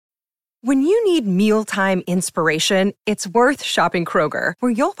When you need mealtime inspiration, it's worth shopping Kroger,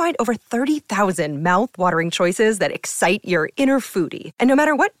 where you'll find over 30,000 mouth-watering choices that excite your inner foodie. And no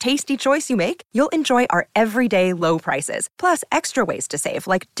matter what tasty choice you make, you'll enjoy our everyday low prices, plus extra ways to save,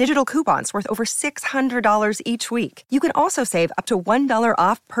 like digital coupons worth over $600 each week. You can also save up to $1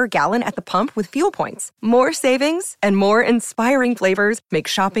 off per gallon at the pump with fuel points. More savings and more inspiring flavors make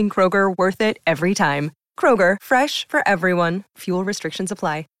shopping Kroger worth it every time. Kroger, fresh for everyone. Fuel restrictions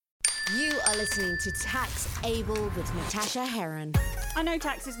apply. You are listening to Tax Able with Natasha Heron. I know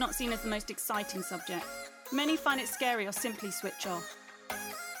tax is not seen as the most exciting subject. Many find it scary or simply switch off.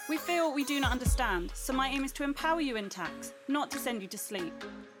 We feel we do not understand, so my aim is to empower you in tax, not to send you to sleep.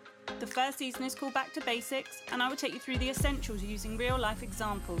 The first season is called Back to Basics, and I will take you through the essentials using real-life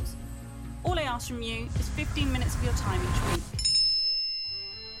examples. All I ask from you is 15 minutes of your time each week.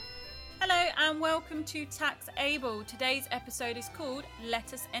 Hello and welcome to Tax Able. Today's episode is called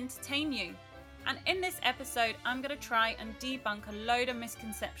Let Us Entertain You. And in this episode, I'm going to try and debunk a load of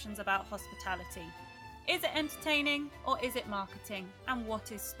misconceptions about hospitality. Is it entertaining or is it marketing? And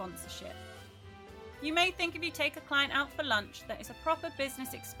what is sponsorship? You may think if you take a client out for lunch that it's a proper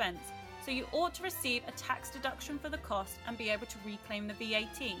business expense, so you ought to receive a tax deduction for the cost and be able to reclaim the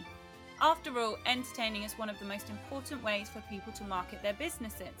VAT. After all, entertaining is one of the most important ways for people to market their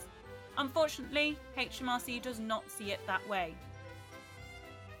businesses. Unfortunately, HMRC does not see it that way.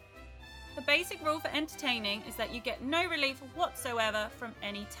 The basic rule for entertaining is that you get no relief whatsoever from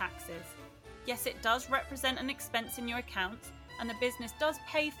any taxes. Yes, it does represent an expense in your accounts, and the business does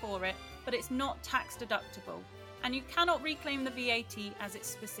pay for it, but it's not tax deductible, and you cannot reclaim the VAT as it's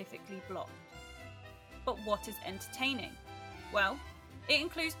specifically blocked. But what is entertaining? Well, it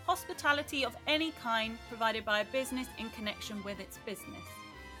includes hospitality of any kind provided by a business in connection with its business.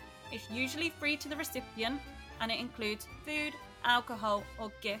 It's usually free to the recipient, and it includes food, alcohol,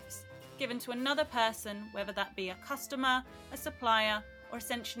 or gifts given to another person, whether that be a customer, a supplier, or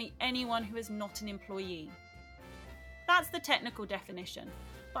essentially anyone who is not an employee. That's the technical definition,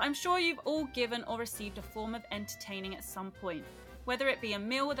 but I'm sure you've all given or received a form of entertaining at some point, whether it be a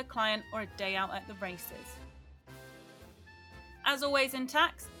meal with a client or a day out at the races. As always in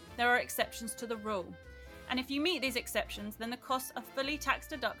tax, there are exceptions to the rule. And if you meet these exceptions, then the costs are fully tax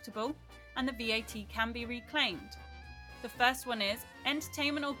deductible and the VAT can be reclaimed. The first one is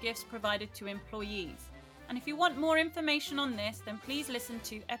entertainment or gifts provided to employees. And if you want more information on this, then please listen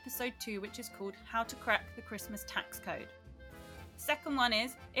to episode 2, which is called How to Crack the Christmas Tax Code. Second one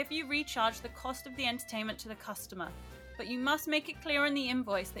is if you recharge the cost of the entertainment to the customer, but you must make it clear on the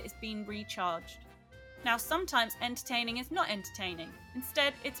invoice that it's been recharged. Now, sometimes entertaining is not entertaining.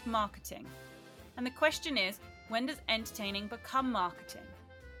 Instead, it's marketing. And the question is, when does entertaining become marketing?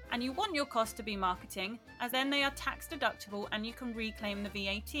 And you want your costs to be marketing, as then they are tax deductible and you can reclaim the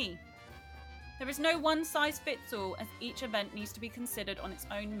VAT. There is no one size fits all, as each event needs to be considered on its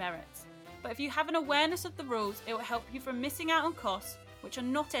own merits. But if you have an awareness of the rules, it will help you from missing out on costs which are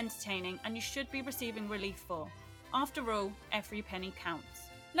not entertaining and you should be receiving relief for. After all, every penny counts.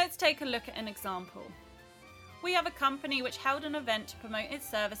 Let's take a look at an example. We have a company which held an event to promote its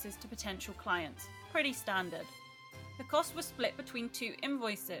services to potential clients. Pretty standard. The cost was split between 2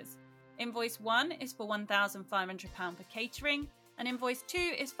 invoices. Invoice 1 is for £1,500 for catering, and invoice 2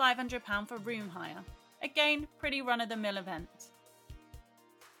 is £500 for room hire. Again, pretty run-of-the-mill event.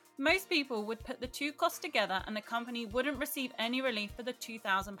 Most people would put the 2 costs together and the company wouldn't receive any relief for the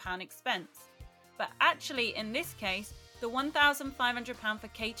 £2,000 expense. But actually, in this case, the £1,500 for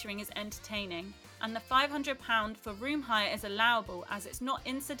catering is entertaining, and the £500 for room hire is allowable as it's not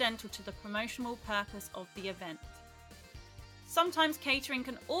incidental to the promotional purpose of the event. Sometimes catering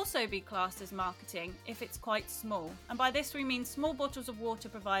can also be classed as marketing if it's quite small, and by this we mean small bottles of water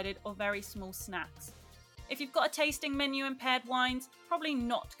provided or very small snacks. If you've got a tasting menu and paired wines, probably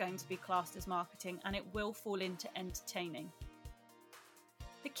not going to be classed as marketing and it will fall into entertaining.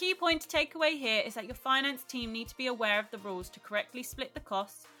 The key point to take away here is that your finance team need to be aware of the rules to correctly split the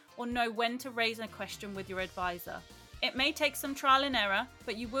costs or know when to raise a question with your advisor. It may take some trial and error,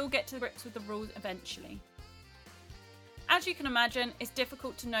 but you will get to grips with the rules eventually. As you can imagine, it's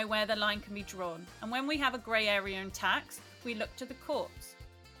difficult to know where the line can be drawn, and when we have a grey area in tax, we look to the courts.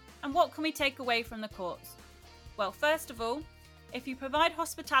 And what can we take away from the courts? Well, first of all, if you provide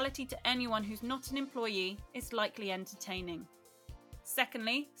hospitality to anyone who's not an employee, it's likely entertaining.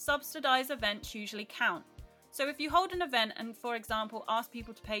 Secondly, subsidised events usually count. So if you hold an event and, for example, ask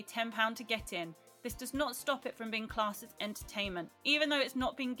people to pay £10 to get in, this does not stop it from being classed as entertainment, even though it's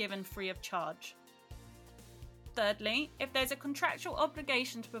not being given free of charge. Thirdly, if there's a contractual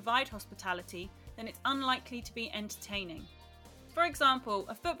obligation to provide hospitality, then it's unlikely to be entertaining. For example,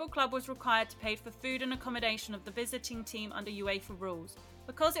 a football club was required to pay for food and accommodation of the visiting team under UEFA rules.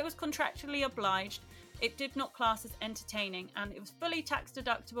 Because it was contractually obliged, it did not class as entertaining, and it was fully tax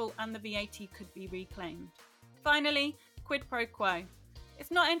deductible and the VAT could be reclaimed. Finally, quid pro quo.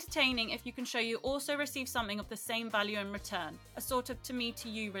 It's not entertaining if you can show you also receive something of the same value in return, a sort of to me to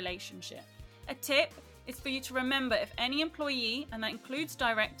you relationship. A tip is for you to remember if any employee, and that includes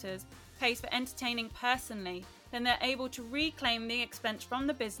directors, pays for entertaining personally, then they're able to reclaim the expense from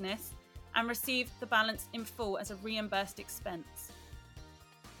the business and receive the balance in full as a reimbursed expense.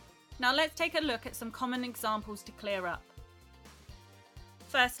 Now let's take a look at some common examples to clear up.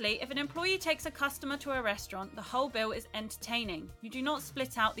 Firstly, if an employee takes a customer to a restaurant, the whole bill is entertaining. You do not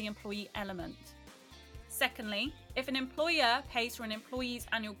split out the employee element. Secondly, if an employer pays for an employee's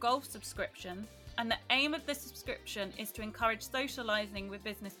annual golf subscription, and the aim of the subscription is to encourage socialising with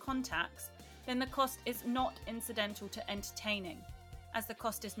business contacts, then the cost is not incidental to entertaining. As the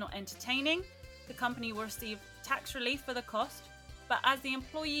cost is not entertaining, the company will receive tax relief for the cost, but as the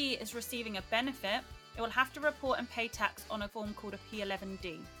employee is receiving a benefit, it will have to report and pay tax on a form called a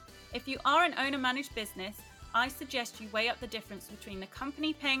P11D. If you are an owner-managed business, I suggest you weigh up the difference between the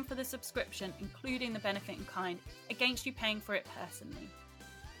company paying for the subscription, including the benefit in kind, against you paying for it personally.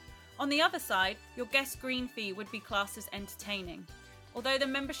 On the other side, your guest green fee would be classed as entertaining. Although the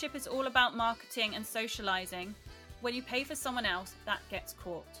membership is all about marketing and socialising, when you pay for someone else, that gets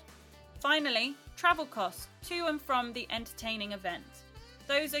caught. Finally, travel costs to and from the entertaining event.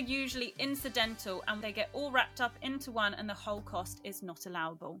 Those are usually incidental and they get all wrapped up into one, and the whole cost is not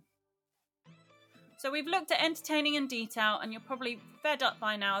allowable. So we've looked at entertaining in detail, and you're probably fed up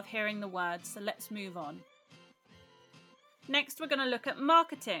by now of hearing the words, so let's move on. Next, we're going to look at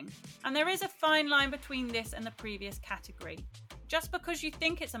marketing, and there is a fine line between this and the previous category. Just because you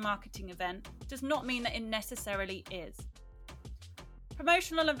think it's a marketing event does not mean that it necessarily is.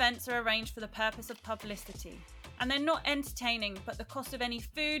 Promotional events are arranged for the purpose of publicity, and they're not entertaining, but the cost of any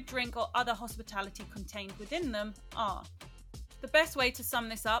food, drink, or other hospitality contained within them are. The best way to sum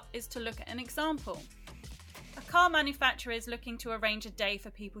this up is to look at an example. A car manufacturer is looking to arrange a day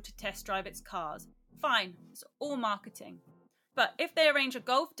for people to test drive its cars. Fine, it's all marketing. But if they arrange a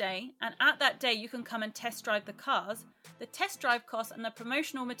golf day, and at that day you can come and test drive the cars, the test drive costs and the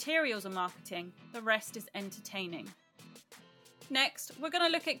promotional materials are marketing, the rest is entertaining. Next, we're going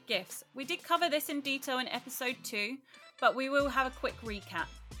to look at gifts. We did cover this in detail in episode 2, but we will have a quick recap.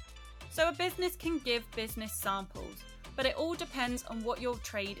 So a business can give business samples, but it all depends on what your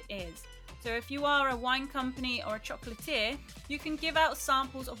trade is. So if you are a wine company or a chocolatier, you can give out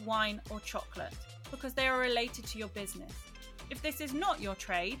samples of wine or chocolate because they are related to your business. If this is not your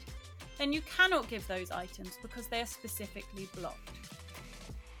trade, then you cannot give those items because they are specifically blocked.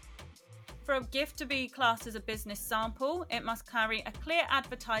 For a gift to be classed as a business sample, it must carry a clear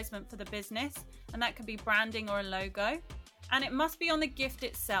advertisement for the business, and that can be branding or a logo, and it must be on the gift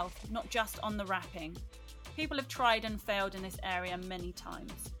itself, not just on the wrapping. People have tried and failed in this area many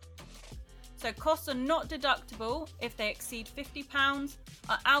times. So costs are not deductible if they exceed £50,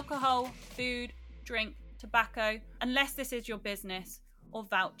 are alcohol, food, drink, tobacco, unless this is your business, or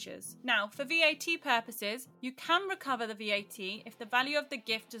vouchers. Now, for VAT purposes, you can recover the VAT if the value of the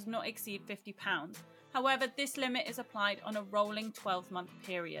gift does not exceed £50. However, this limit is applied on a rolling 12-month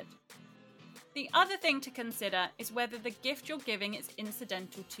period. The other thing to consider is whether the gift you're giving is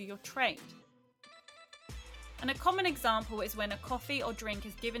incidental to your trade. And a common example is when a coffee or drink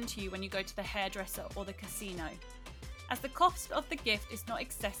is given to you when you go to the hairdresser or the casino. As the cost of the gift is not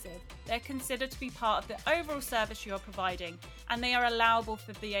excessive, they're considered to be part of the overall service you're providing, and they are allowable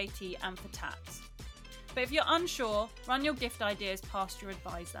for VAT and for tax. But if you're unsure, run your gift ideas past your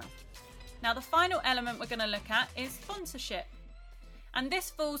advisor. Now, the final element we're going to look at is sponsorship. And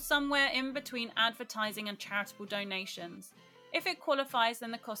this falls somewhere in between advertising and charitable donations. If it qualifies,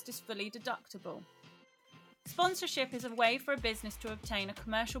 then the cost is fully deductible. Sponsorship is a way for a business to obtain a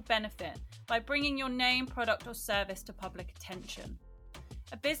commercial benefit by bringing your name, product, or service to public attention.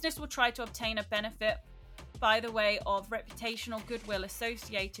 A business will try to obtain a benefit by the way of reputational goodwill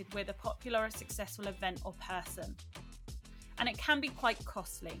associated with a popular or successful event or person, and it can be quite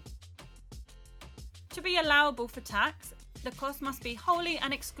costly. To be allowable for tax, the cost must be wholly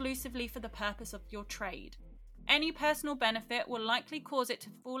and exclusively for the purpose of your trade. Any personal benefit will likely cause it to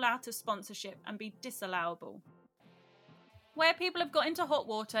fall out of sponsorship and be disallowable. Where people have got into hot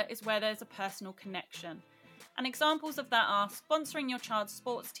water is where there's a personal connection. And examples of that are sponsoring your child's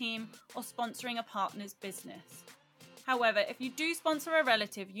sports team or sponsoring a partner's business. However, if you do sponsor a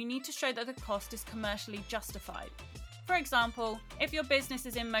relative, you need to show that the cost is commercially justified. For example, if your business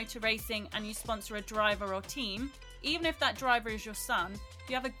is in motor racing and you sponsor a driver or team, even if that driver is your son,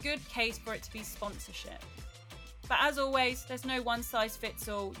 you have a good case for it to be sponsorship. But as always, there's no one size fits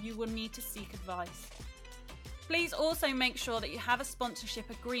all. You will need to seek advice. Please also make sure that you have a sponsorship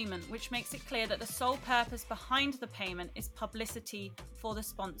agreement, which makes it clear that the sole purpose behind the payment is publicity for the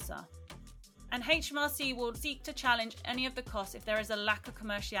sponsor. And HMRC will seek to challenge any of the costs if there is a lack of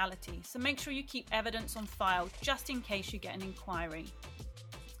commerciality, so make sure you keep evidence on file just in case you get an inquiry.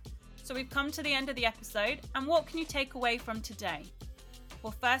 So we've come to the end of the episode, and what can you take away from today?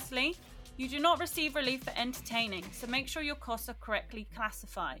 Well, firstly, you do not receive relief for entertaining, so make sure your costs are correctly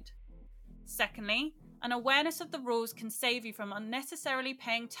classified. Secondly, an awareness of the rules can save you from unnecessarily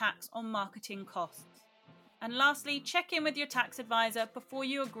paying tax on marketing costs. And lastly, check in with your tax advisor before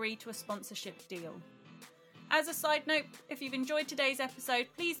you agree to a sponsorship deal. As a side note, if you've enjoyed today's episode,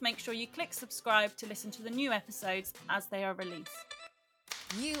 please make sure you click subscribe to listen to the new episodes as they are released.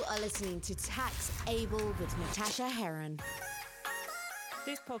 You are listening to Tax Able with Natasha Heron.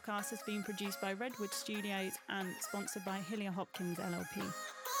 This podcast has been produced by Redwood Studios and sponsored by Hillier Hopkins LLP.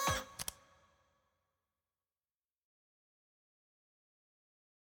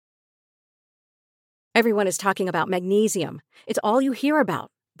 Everyone is talking about magnesium. It's all you hear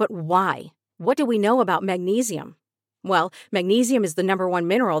about. But why? What do we know about magnesium? Well, magnesium is the number one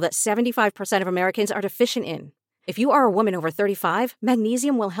mineral that 75% of Americans are deficient in. If you are a woman over 35,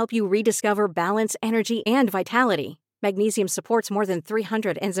 magnesium will help you rediscover balance, energy, and vitality. Magnesium supports more than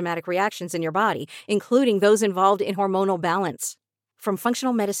 300 enzymatic reactions in your body, including those involved in hormonal balance. From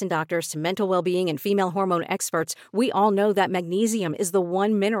functional medicine doctors to mental well-being and female hormone experts, we all know that magnesium is the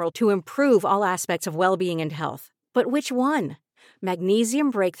one mineral to improve all aspects of well-being and health. But which one? Magnesium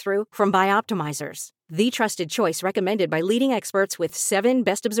Breakthrough from Bioptimizers, the trusted choice recommended by leading experts with 7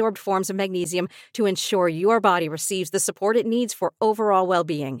 best-absorbed forms of magnesium to ensure your body receives the support it needs for overall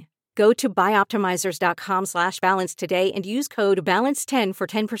well-being. Go to bioptimizers.com/balance today and use code BALANCE10 for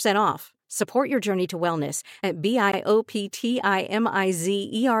 10% off. Support your journey to wellness at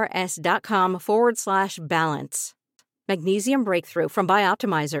bioptimizers.com/balance. Magnesium Breakthrough from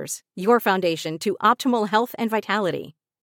Bioptimizers, your foundation to optimal health and vitality.